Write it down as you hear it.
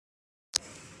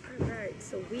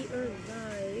So we are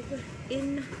live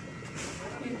in an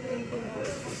Indian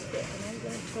grocery store, and I'm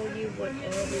going to tell you what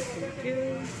all we can do.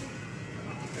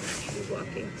 I'm actually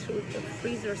walking through the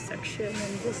freezer section,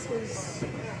 and this is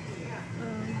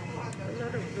a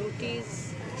lot of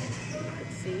rotis. You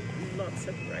can see lots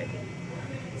of variety.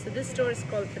 So this store is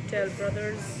called Patel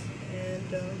Brothers, and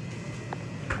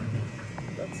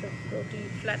lots of roti,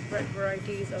 flatbread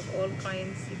varieties of all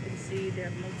kinds. You can see they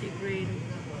have multi-grain.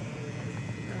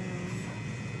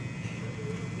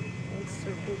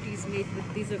 Also rotis made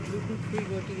with, these are gluten-free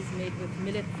rotis made with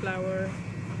millet flour,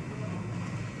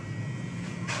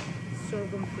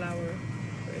 sorghum flour,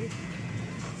 right?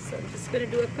 So I'm just going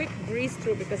to do a quick breeze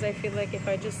through because I feel like if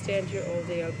I just stand here all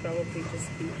day, I'll probably just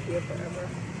be here forever.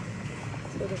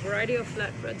 So the variety of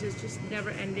flatbreads is just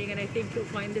never ending, and I think you'll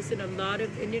find this in a lot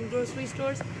of Indian grocery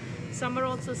stores. Some are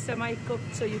also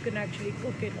semi-cooked, so you can actually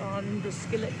cook it on the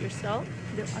skillet yourself.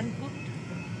 They're uncooked.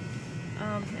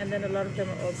 And then a lot of them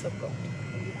are also cooked.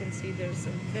 And you can see there's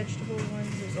some vegetable ones,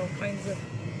 there's all kinds of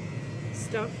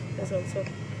stuff. There's also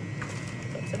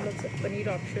lots of paneer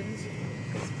options,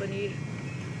 because paneer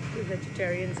for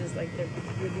vegetarians is like their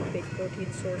really big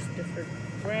protein source, different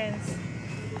brands.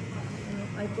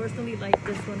 I personally like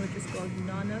this one, which is called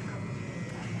Nanak.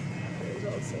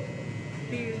 There's also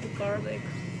peeled garlic,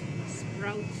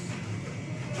 sprouts.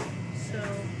 So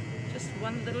just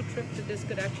one little trip to this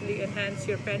could actually enhance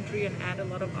your pantry and add a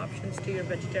lot of options to your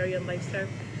vegetarian lifestyle.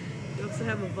 You also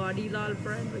have a Vadilal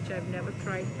brand, which I've never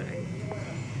tried, but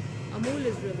Amul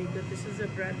is really good. This is a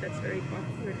brand that's very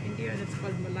popular in India, and it's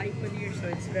called Malai Paneer, so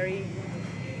it's very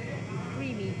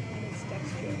creamy in its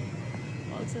texture.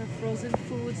 Also have frozen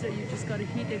foods that you just gotta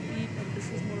heat and eat, and this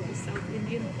is more of a South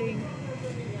Indian thing.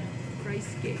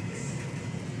 Rice cakes,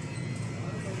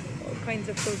 all kinds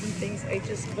of frozen things. I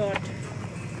just bought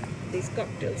these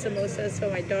cocktail samosas for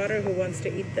my daughter who wants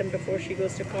to eat them before she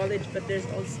goes to college, but there's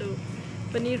also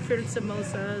paneer filled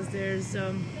samosas. There's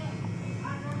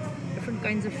different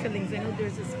kinds of fillings. I know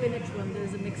there's a spinach one,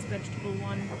 there's a mixed vegetable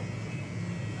one.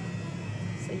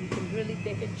 So you can really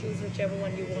pick and choose whichever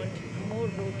one you want. More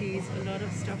rotis, a lot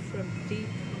of stuff from deep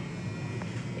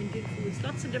Indian foods,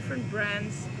 lots of different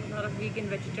brands, a lot of vegan,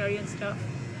 vegetarian stuff.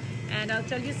 And I'll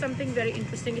tell you something very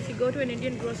interesting. If you go to an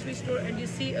Indian grocery store and you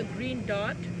see a green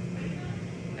dot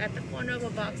at the corner of a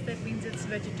box, that means it's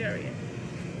vegetarian.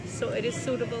 So it is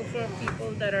suitable for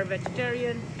people that are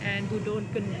vegetarian and who don't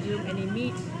consume any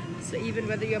meat. So even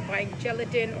whether you're buying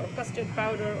gelatin or custard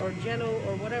powder or jello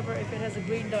or whatever, if it has a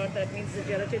green dot, that means the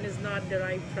gelatin is not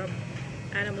derived from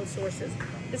animal sources.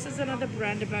 This is another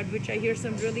brand about which I hear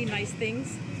some really nice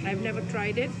things. I've never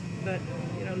tried it, but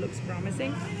you know, looks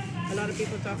promising. A lot of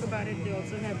people talk about it. They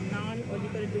also have naan. All you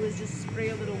gotta do is just spray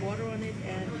a little water on it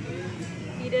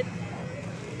and eat it.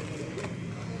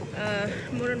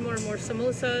 More and more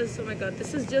samosas. Oh my god,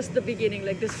 this is just the beginning.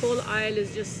 Like, this whole aisle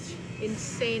is just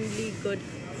insanely good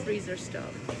freezer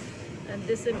stuff, and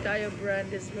this entire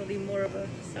brand is really more of a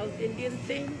South Indian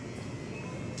thing,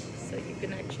 so you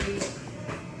can actually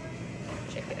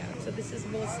check it out. So this is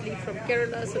mostly from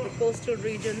Kerala, so the coastal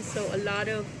region. So a lot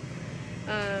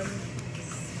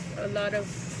of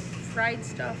fried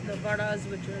stuff, the vadas,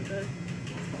 which are the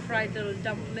fried little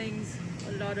dumplings,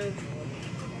 a lot of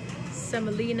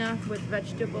semolina with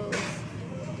vegetables,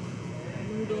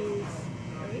 noodles,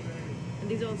 right? And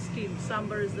these are all steamed.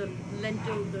 Sambar is the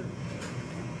lentil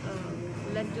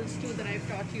stew that I've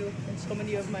taught you in so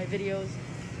many of my videos.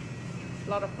 A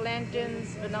lot of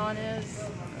plantains, bananas,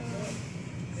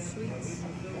 sweets,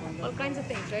 all kinds of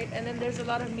things, right? And then there's a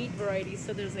lot of meat varieties.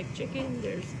 So there's like chicken,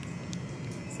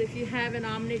 so if you have an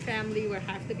Omni family where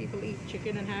half the people eat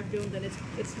chicken and half don't, then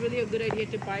it's really a good idea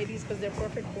to buy these because they're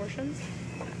perfect portions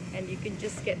and you can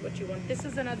just get what you want. This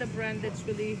is another brand that's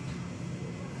really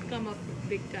come up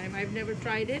big time. I've never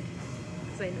tried it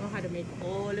because I know how to make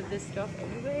all of this stuff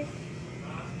anyway.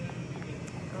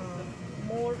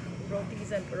 More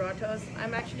rotis and parathas.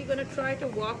 I'm actually going to try to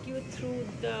walk you through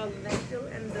the lentil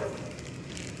and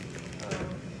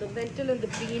the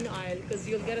bean aisle, because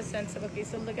you'll get a sense of, okay,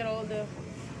 so look at all the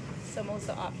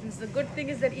samosa options. The good thing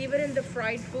is that even in the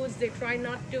fried foods, they try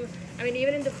not to,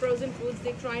 even in the frozen foods,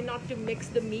 they try not to mix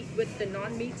the meat with the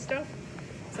non-meat stuff.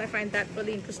 So I find that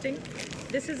really interesting.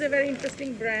 This is a very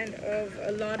interesting brand of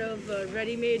a lot of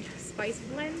ready-made spice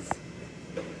blends.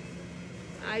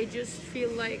 I just feel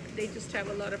like they just have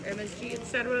a lot of MSG,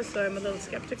 etc. So I'm a little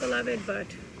skeptical of it, but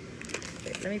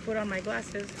wait, let me put on my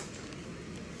glasses.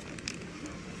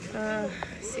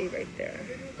 See right there.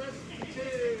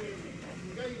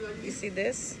 You see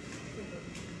this?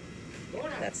 Yeah,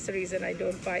 that's the reason I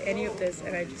don't buy any of this,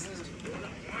 and I just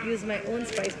use my own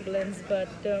spice blends, but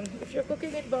if you're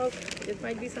cooking in bulk, it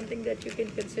might be something that you can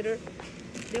consider.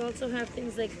 They also have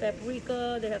things like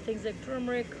paprika, they have things like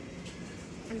turmeric,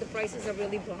 and the prices are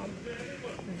really bomb.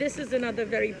 This is another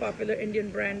very popular Indian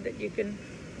brand that you can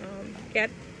get,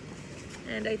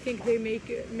 and I think they make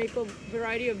a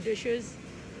variety of dishes.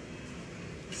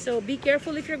 So be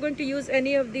careful if you're going to use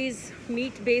any of these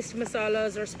meat-based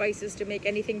masalas or spices to make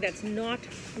anything that's not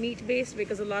meat-based,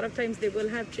 because a lot of times they will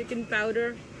have chicken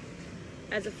powder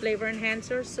as a flavor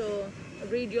enhancer, so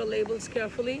read your labels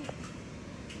carefully.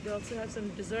 They also have some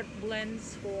dessert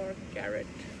blends for carrot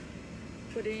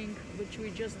pudding, which we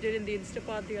just did in the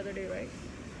Instapot the other day, right?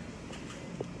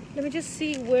 Let me just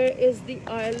see, where is the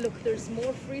aisle? Look, there's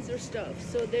more freezer stuff.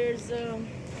 So there's a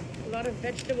lot of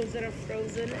vegetables that are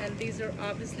frozen, and these are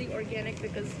obviously organic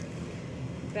because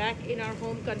back in our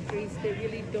home countries, they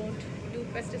really don't do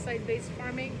pesticide-based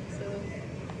farming. So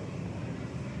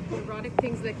erotic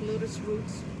things like lotus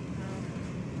roots,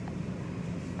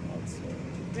 also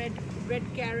red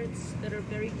carrots that are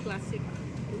very classic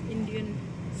Indian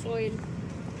soil,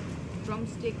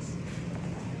 drumsticks,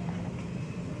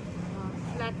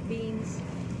 flat beans.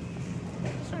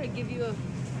 Just try to give you a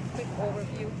quick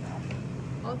overview.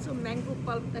 Also mango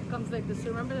pulp that comes like this.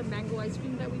 So remember the mango ice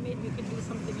cream that we made? We could do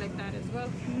something like that as well.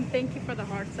 Thank you for the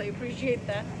hearts, I appreciate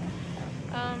that.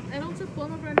 And also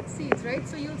pomegranate seeds, right?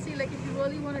 So you'll see, like, if you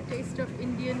really want a taste of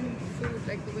Indian food,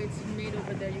 like the way it's made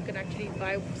over there, you can actually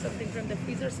buy something from the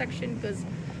freezer section, because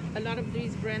a lot of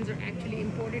these brands are actually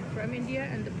imported from India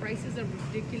and the prices are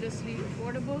ridiculously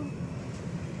affordable.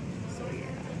 So yeah.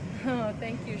 Oh,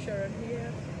 thank you, Sharon.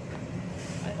 Yeah.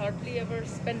 I hardly ever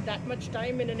spend that much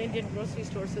time in an Indian grocery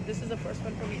store, so this is the first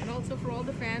one for me. And also for all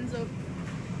the fans of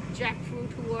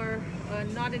jackfruit who are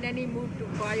not in any mood to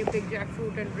buy a big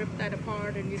jackfruit and rip that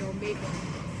apart and, you know, make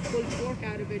pulled pork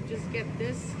out of it, just get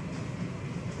this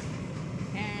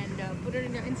and put it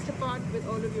in your Instapot with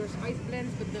all of your spice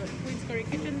blends, with the Queen's Curry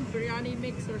Kitchen biryani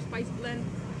mix or spice blend,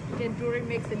 tandoori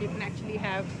mix, and you can actually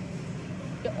have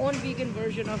your own vegan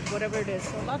version of whatever it is.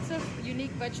 So lots of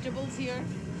unique vegetables here.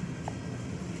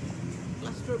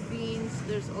 Cluster beans,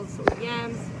 there's also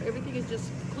yams. Everything is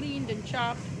just cleaned and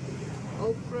chopped.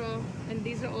 Okra, and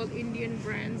these are all Indian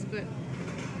brands, but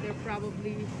they're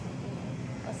probably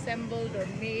assembled or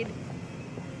made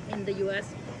in the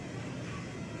US.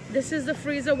 This is the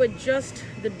freezer with just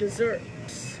the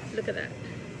desserts. Look at that.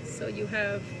 So you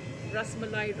have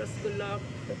rasmalai, rasgulla,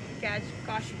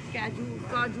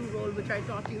 kaju roll, which I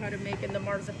taught you how to make in the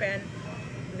marzipan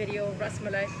video,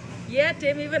 rasmalai. Yeah,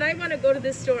 Tim, even I want to go to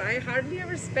this store. I hardly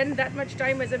ever spend that much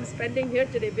time as I'm spending here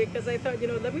today, because I thought, you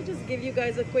know, let me just give you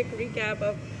guys a quick recap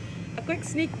of a quick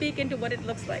sneak peek into what it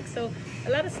looks like. So a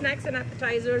lot of snacks and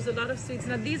appetizers, a lot of sweets.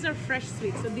 Now these are fresh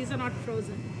sweets, so these are not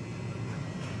frozen.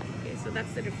 Okay, so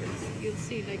that's the difference. You'll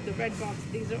see, like the red box,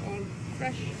 these are all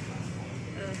fresh.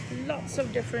 Lots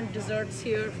of different desserts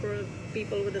here for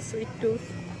people with a sweet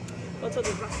tooth. Also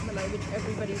the rasmalai, which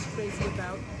everybody's crazy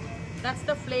about. That's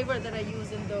the flavor that I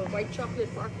use in the white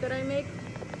chocolate bark that I make.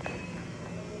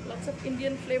 Lots of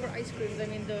Indian flavor ice creams. I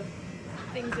mean, the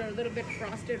things are a little bit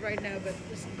frosted right now, but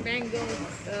just mango,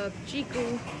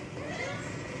 chiku,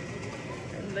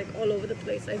 and like all over the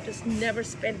place. I've just never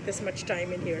spent this much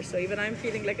time in here. So even I'm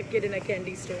feeling like a kid in a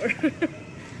candy store.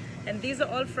 And these are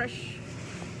all fresh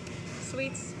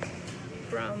sweets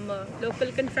from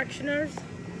local confectioners.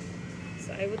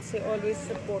 So I would say always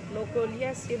support local.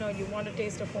 Yes, you know, you want a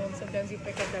taste of home. Sometimes you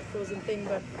pick up that frozen thing,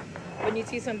 but when you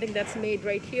see something that's made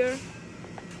right here,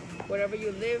 wherever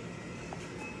you live,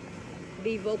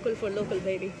 be vocal for local,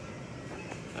 baby.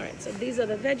 All right, so these are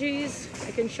the veggies.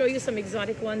 I can show you some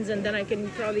exotic ones, and then I can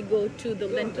probably go to the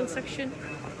lentil section.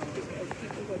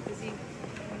 People who are busy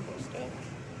doing their stuff.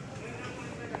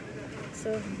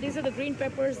 So these are the green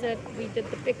peppers that we did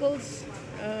the pickles.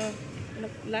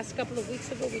 Last couple of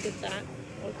weeks ago we did that.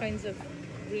 All kinds of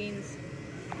greens.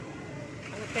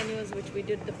 Jalapenos, which we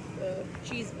did the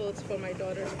cheese boats for my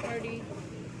daughter's party.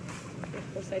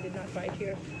 Of course I did not buy it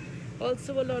here.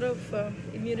 Also a lot of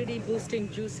immunity boosting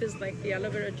juices, like the aloe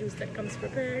vera juice that comes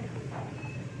prepared,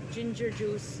 ginger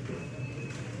juice,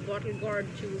 bottle gourd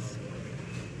juice,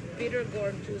 bitter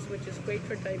gourd juice, which is great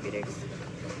for diabetics,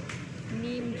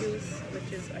 neem juice,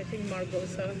 which is I think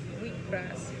margosa,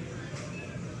 wheatgrass.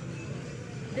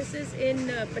 This is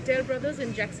in Patel Brothers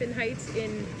in Jackson Heights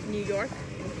in New York,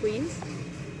 in Queens.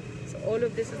 So all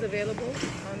of this is available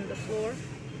on the floor.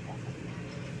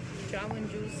 Jamun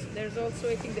juice. There's also,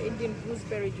 I think, the Indian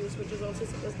gooseberry juice, which is also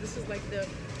supposed, this is like the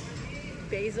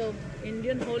basil,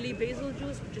 Indian holy basil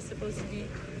juice, which is supposed to be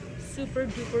super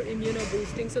duper immuno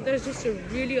boosting. So there's just a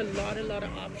lot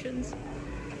of options.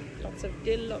 Lots of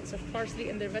dill, lots of parsley,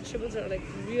 and their vegetables are like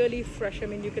really fresh. I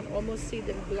mean, you can almost see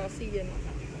them glossy and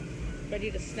ready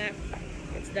to snap.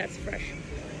 That's fresh.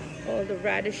 All the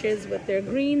radishes with their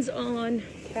greens on,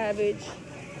 cabbage,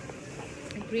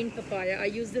 green papaya. I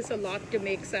use this a lot to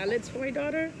make salads for my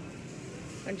daughter,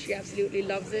 and she absolutely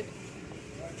loves it.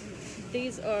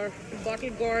 These are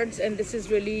bottle gourds, and this is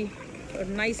really a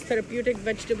nice therapeutic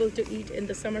vegetable to eat in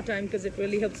the summertime because it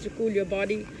really helps to cool your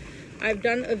body. I've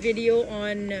done a video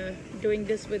on doing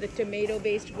this with a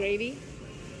tomato-based gravy,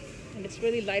 and it's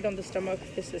really light on the stomach.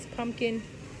 This is pumpkin,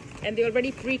 and they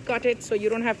already pre-cut it, so you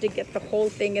don't have to get the whole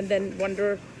thing and then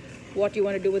wonder what you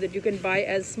want to do with it. You can buy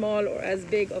as small or as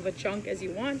big of a chunk as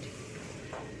you want.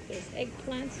 There's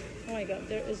eggplants. Oh my god,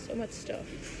 there is so much stuff.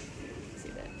 See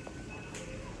that?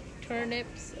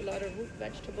 Turnips, a lot of root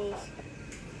vegetables,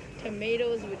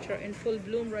 tomatoes, which are in full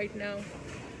bloom right now.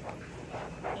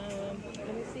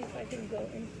 Let me see if I can go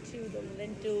into the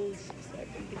lentils so I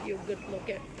can give you a good look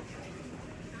at.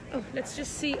 Oh, let's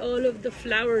just see all of the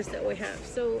flours that we have.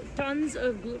 So tons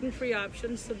of gluten-free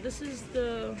options. So this is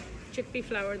the chickpea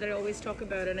flour that I always talk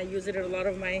about, and I use it in a lot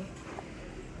of my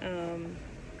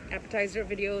appetizer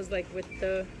videos, like with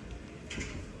the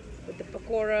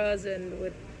pakoras and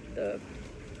with the,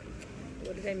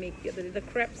 what did I make the other day? The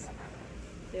crepes.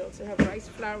 They also have rice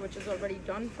flour, which is already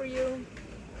done for you.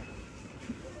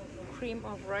 Cream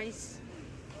of rice.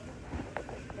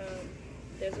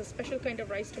 There's a special kind of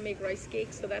rice to make rice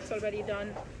cakes, so that's already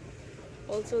done.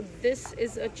 Also, this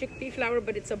is a chickpea flour,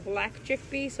 but it's a black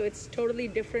chickpea, so it's totally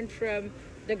different from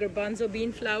the garbanzo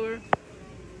bean flour.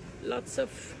 Lots of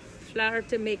flour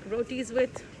to make rotis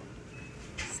with.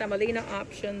 Semolina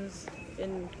options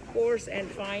in coarse and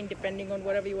fine, depending on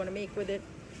whatever you want to make with it.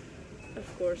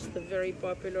 Of course, the very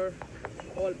popular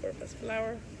all-purpose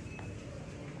flour.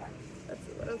 Let's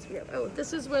see what else we have. Oh,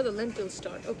 this is where the lentils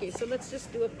start. Okay, so let's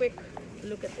just do a quick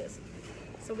look at this.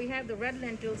 So we have the red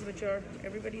lentils, which are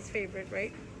everybody's favorite,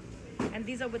 right? And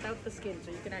these are without the skin,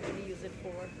 so you can actually use it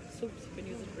for soups, you can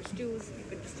use it for stews, you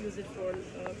can just use it for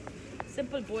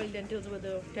simple boiled lentils with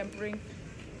the tempering.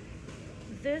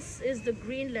 This is the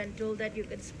green lentil that you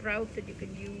can sprout, that you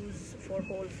can use for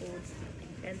whole foods.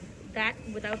 And that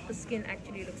without the skin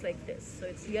actually looks like this. So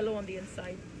it's yellow on the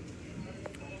inside.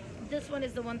 This one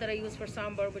is the one that I use for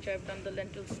sambar, which I've done the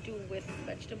lentil stew with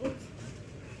vegetables.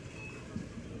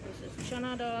 This is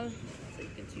chana dal. So you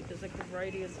can see there's like the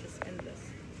variety is just endless.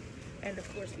 And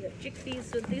of course we have chickpeas.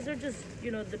 So these are just,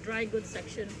 you know, the dry goods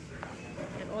section.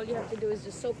 And all you have to do is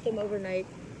just soak them overnight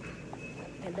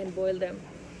and then boil them.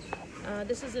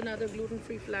 This is another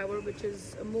gluten-free flour, which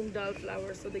is a moong dal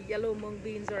flour. So the yellow mung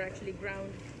beans are actually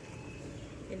ground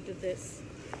into this.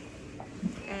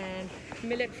 And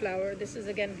millet flour, this is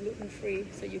again gluten-free,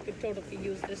 so you could totally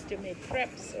use this to make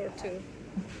crepes or to,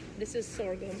 this is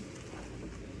sorghum,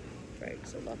 right?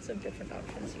 So lots of different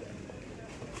options here.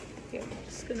 Okay, I'm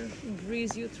just gonna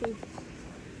breeze you through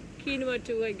quinoa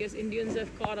too. I guess Indians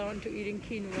have caught on to eating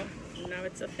quinoa, and now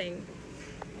it's a thing.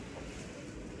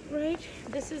 Right,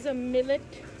 this is a millet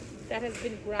that has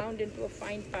been ground into a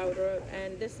fine powder,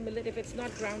 and this millet, if it's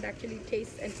not ground, actually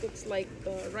tastes and cooks like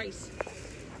rice.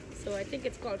 So I think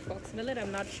it's called fox millet.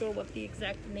 I'm not sure what the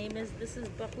exact name is. This is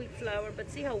buckwheat flour, but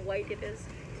see how white it is.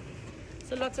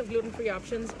 So lots of gluten-free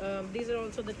options. These are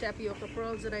also the tapioca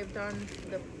pearls that I've done.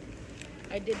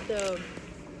 I did the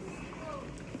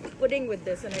pudding with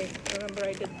this, and I remember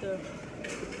I did the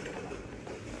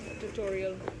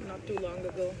tutorial not too long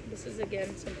ago. This is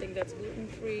again something that's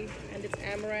gluten-free, and it's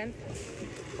amaranth.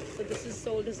 So this is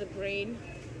sold as a grain.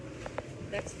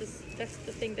 That's the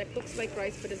thing that cooks like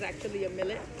rice but is actually a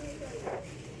millet.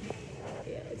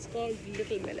 Yeah, it's called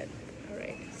little millet. All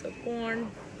right, so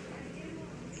corn,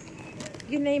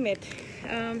 you name it.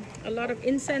 A lot of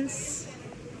incense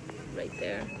right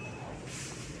there.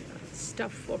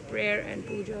 Stuff for prayer and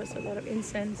puja, so a lot of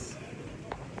incense.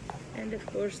 And of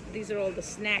course, these are all the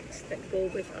snacks that go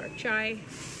with our chai,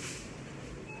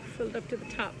 filled up to the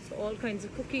top. So all kinds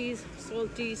of cookies,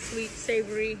 salty, sweet,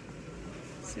 savory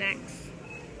snacks.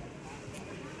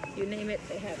 You name it,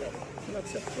 they have it.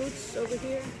 Lots of fruits over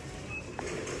here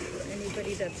for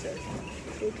anybody that's a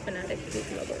fruit fanatic,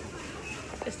 fruit lover.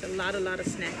 Just a lot of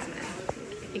snacks, man.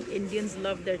 I think Indians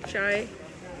love their chai,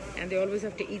 and they always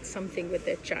have to eat something with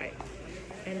their chai.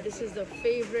 And this is the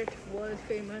favorite, world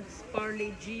famous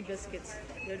Parle G biscuits.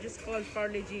 They're just called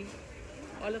Parle G.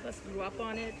 All of us grew up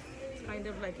on it. It's kind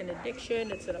of like an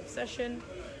addiction, it's an obsession.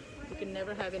 You can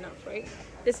never have enough, right?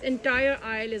 This entire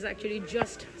aisle is actually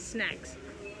just snacks.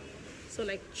 So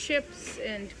like chips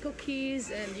and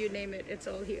cookies and you name it, it's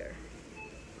all here.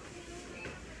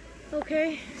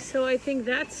 Okay, so I think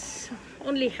that's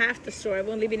only half the store. I've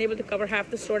only been able to cover half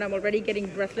the store, and I'm already getting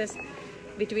breathless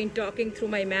between talking through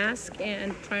my mask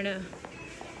and trying to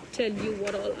tell you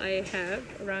what all I have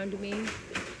around me.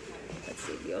 Let's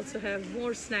see, we also have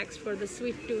more snacks for the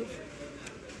sweet tooth.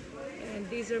 And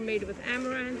these are made with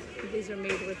amaranth. These are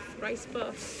made with rice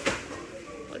puffs.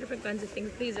 All different kinds of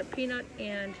things. These are peanut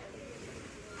and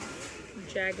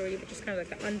jaggery, which is kind of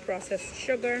like the unprocessed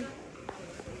sugar.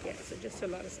 Yeah, so just a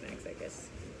lot of snacks, I guess.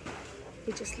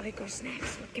 We just like our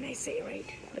snacks. What can I say, right?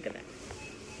 Look at that.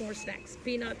 More snacks.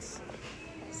 Peanuts,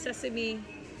 sesame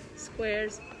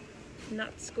squares,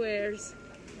 nut squares,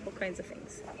 all kinds of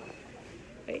things.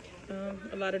 Right?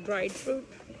 A lot of dried fruit,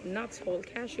 nuts, whole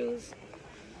cashews.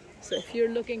 So if you're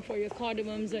looking for your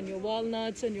cardamoms and your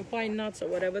walnuts and your pine nuts or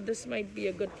whatever, this might be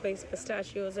a good place.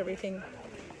 Pistachios, everything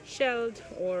shelled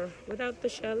or without the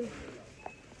shell,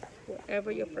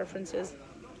 whatever your preference is.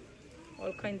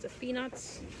 All kinds of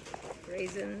peanuts,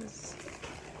 raisins,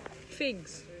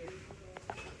 figs,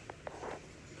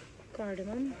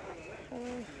 cardamom,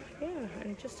 yeah,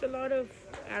 and just a lot of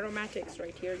aromatics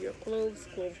right here. Your cloves,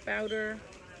 clove powder,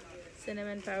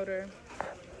 cinnamon powder,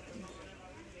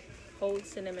 whole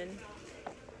cinnamon,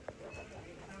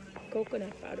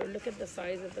 coconut powder. Look at the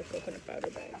size of the coconut powder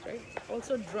bags, right?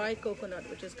 Also dry coconut,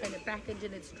 which is kind of packaged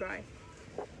and it's dry.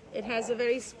 It has a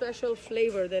very special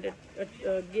flavor that it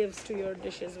gives to your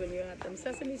dishes when you add them.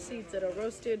 Sesame seeds that are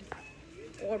roasted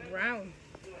or brown.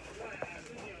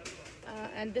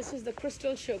 And this is the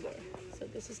crystal sugar. So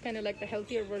this is kind of like the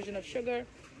healthier version of sugar,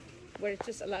 where it's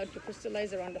just allowed to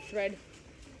crystallize around a thread.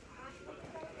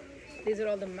 These are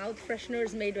all the mouth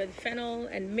fresheners made with fennel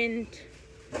and mint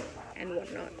and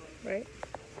whatnot, right?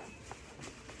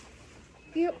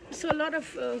 Yep, so a lot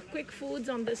of quick foods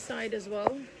on this side as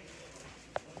well.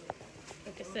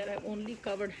 Like I said, I've only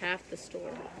covered half the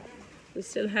store. We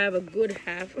still have a good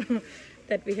half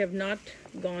that we have not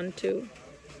gone to.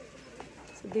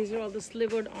 So these are all the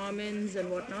slivered almonds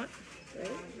and whatnot,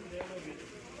 right?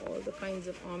 All the kinds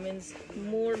of almonds,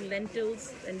 more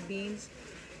lentils and beans,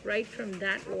 right from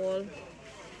that wall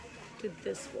to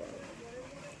this wall.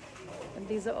 And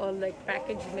these are all like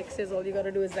packaged mixes. All you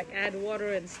gotta do is like add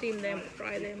water and steam them,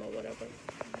 fry them or whatever.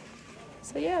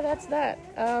 So yeah, that's that.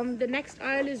 The next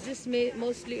aisle is just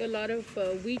mostly a lot of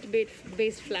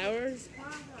wheat-based flours.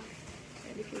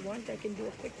 And if you want, I can do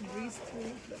a quick breeze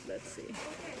through, but let's see.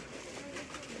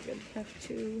 I'm gonna have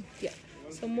to, yeah.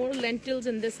 So more lentils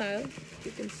in this aisle,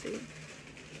 you can see.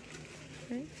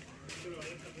 Okay.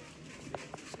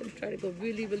 Just gonna try to go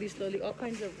really, really slowly. All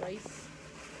kinds of rice.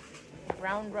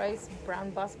 Brown rice,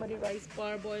 brown basmati rice,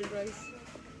 parboiled rice,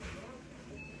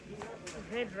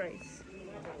 red rice,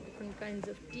 different kinds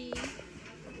of tea.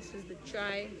 This is the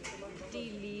chai,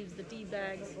 tea leaves, the tea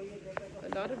bags. A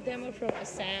lot of them are from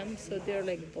Assam, so they're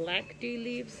like black tea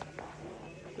leaves.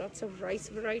 Lots of rice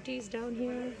varieties down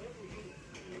here.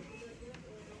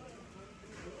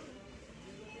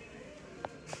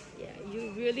 Yeah,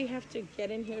 you really have to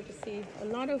get in here to see a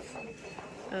lot of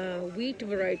wheat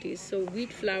varieties. So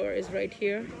wheat flour is right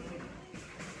here.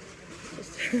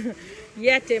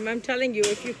 Yeah, Tim, I'm telling you,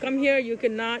 if you come here,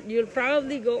 you'll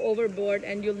probably go overboard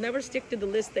and you'll never stick to the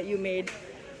list that you made.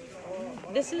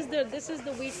 This is the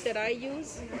wheat that I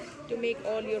use to make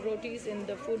all your rotis in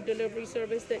the food delivery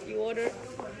service that you order.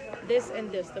 This and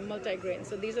this, the multigrain.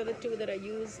 So these are the two that I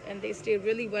use, and they stay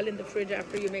really well in the fridge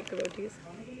after you make the rotis.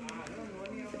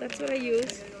 So that's what I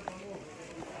use.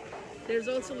 There's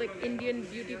also like Indian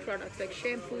beauty products like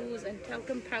shampoos and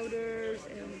talcum powders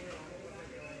and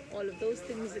all of those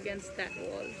things against that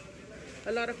wall.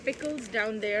 A lot of pickles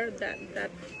down there.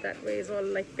 That way is all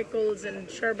like pickles and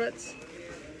sherbets.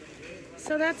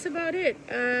 So that's about it.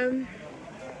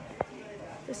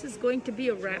 This is going to be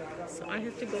a wrap. So I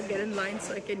have to go get in line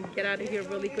so I can get out of here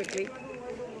really quickly.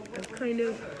 I'm kind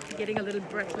of getting a little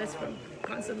breathless from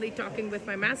constantly talking with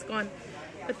my mask on.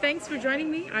 But thanks for joining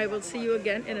me. I will see you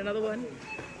again in another one.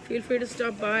 Feel free to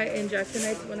stop by in Jackson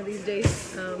Heights one of these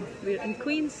days. We're in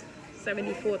Queens,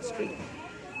 74th Street.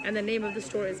 And the name of the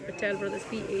store is Patel Brothers,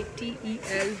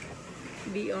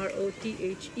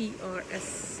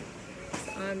 P-A-T-E-L-B-R-O-T-H-E-R-S.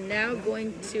 So I'm now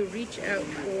going to reach out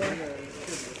for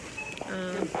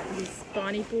these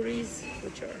pani puris,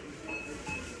 which are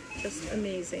just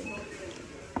amazing.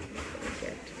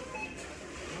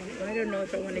 I don't know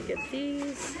if I want to get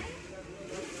these.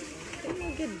 I'm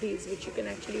gonna get these, which you can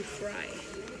actually fry.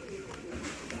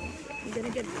 I'm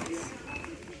gonna get these.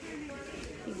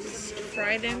 You just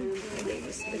fry them and they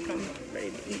just become ready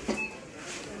to eat.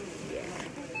 Yeah.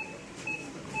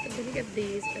 I'm gonna get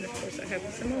these, and of course I have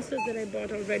the samosas that I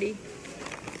bought already.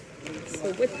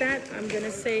 So with that, I'm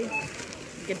gonna say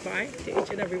goodbye to each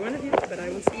and every one of you, but I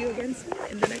will see you again soon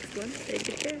in the next one. Take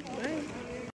good care. Bye.